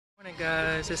Hey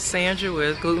guys, it's Sandra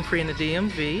with Gluten Free in the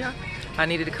DMV. I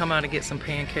needed to come out and get some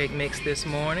pancake mix this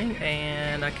morning,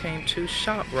 and I came to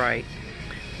Shoprite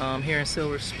here in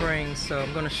Silver Springs, so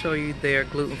I'm going to show you their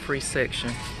gluten-free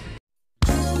section.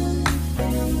 We're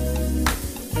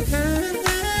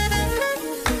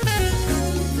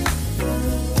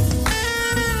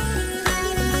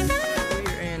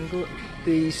in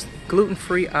the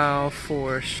gluten-free aisle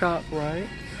for Shoprite.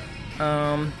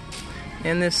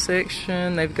 In this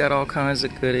section, they've got all kinds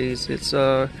of goodies. It's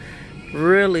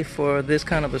really, for this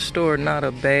kind of a store, not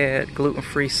a bad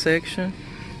gluten-free section.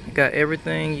 Got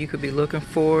everything you could be looking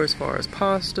for as far as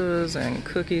pastas and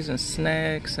cookies and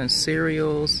snacks and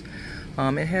cereals.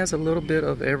 It has a little bit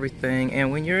of everything.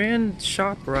 And when you're in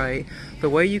Shoprite, the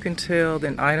way you can tell that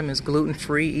an item is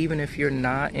gluten-free, even if you're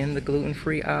not in the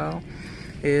gluten-free aisle,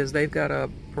 is they've got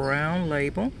a brown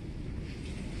label.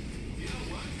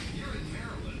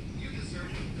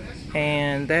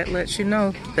 And that lets you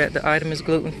know that the item is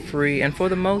gluten-free. And for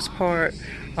the most part,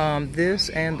 this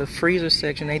and the freezer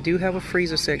section, they do have a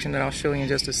freezer section that I'll show you in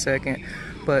just a second,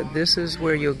 but this is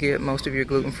where you'll get most of your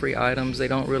gluten-free items. They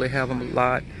don't really have them a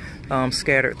lot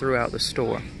scattered throughout the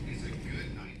store.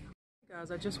 Guys,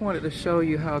 I just wanted to show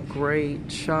you how great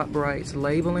Shoprite's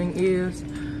labeling is.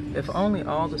 If only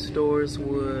all the stores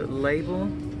would label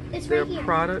their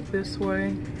product this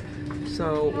way.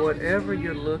 So whatever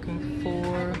you're looking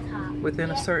for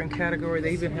within a certain category,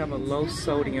 they even have a low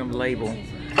sodium label.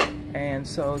 And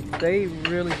so they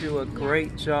really do a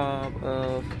great job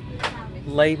of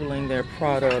labeling their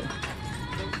product.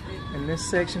 In this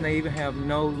section, they even have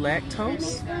no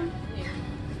lactose.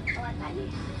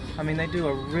 I mean, they do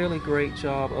a really great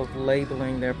job of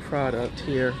labeling their product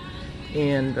here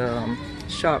in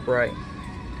Shoprite.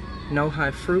 No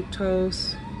high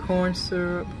fructose, corn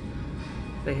syrup.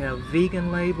 They have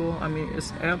vegan label. I mean,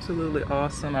 it's absolutely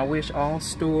awesome. I wish all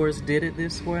stores did it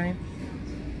this way.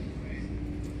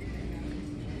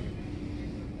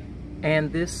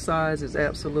 And this size is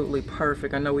absolutely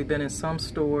perfect. I know we've been in some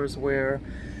stores where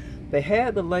they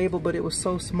had the label, but it was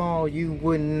so small you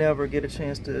would never get a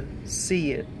chance to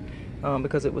see it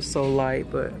because it was so light,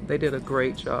 but they did a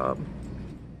great job.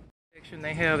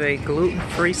 They have a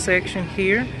gluten-free section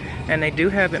here, and they do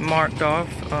have it marked off.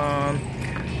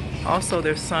 Also,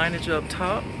 there's signage up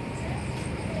top.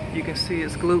 You can see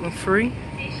it's gluten-free.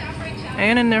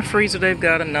 And in their freezer, they've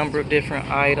got a number of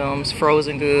different items,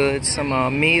 frozen goods, some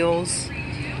meals,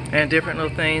 and different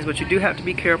little things. But you do have to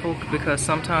be careful because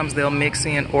sometimes they'll mix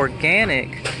in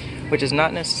organic, which is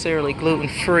not necessarily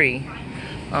gluten-free,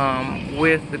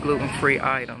 with the gluten-free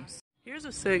items. Here's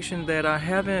a section that I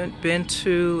haven't been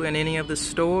to in any of the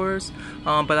stores,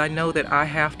 but I know that I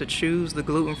have to choose the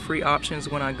gluten-free options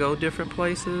when I go different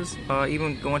places.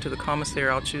 Even going to the commissary,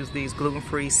 I'll choose these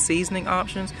gluten-free seasoning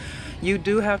options. You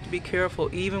do have to be careful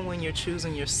even when you're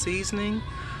choosing your seasoning,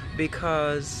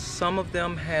 because some of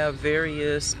them have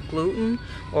various gluten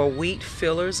or wheat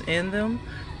fillers in them.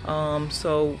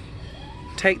 So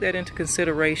take that into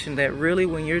consideration, that really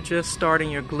when you're just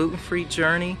starting your gluten-free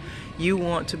journey, you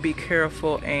want to be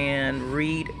careful and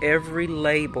read every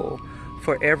label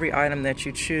for every item that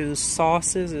you choose.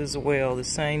 Sauces as well, the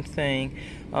same thing.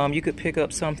 You could pick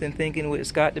up something thinking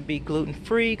it's got to be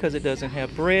gluten-free because it doesn't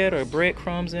have bread or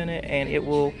breadcrumbs in it, and it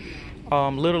will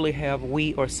literally have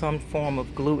wheat or some form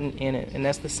of gluten in it. And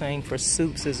that's the same for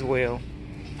soups as well.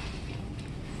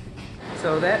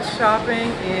 So that's shopping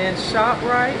in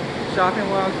Shoprite, shopping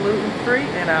while gluten-free,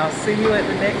 and I'll see you at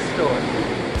the next store.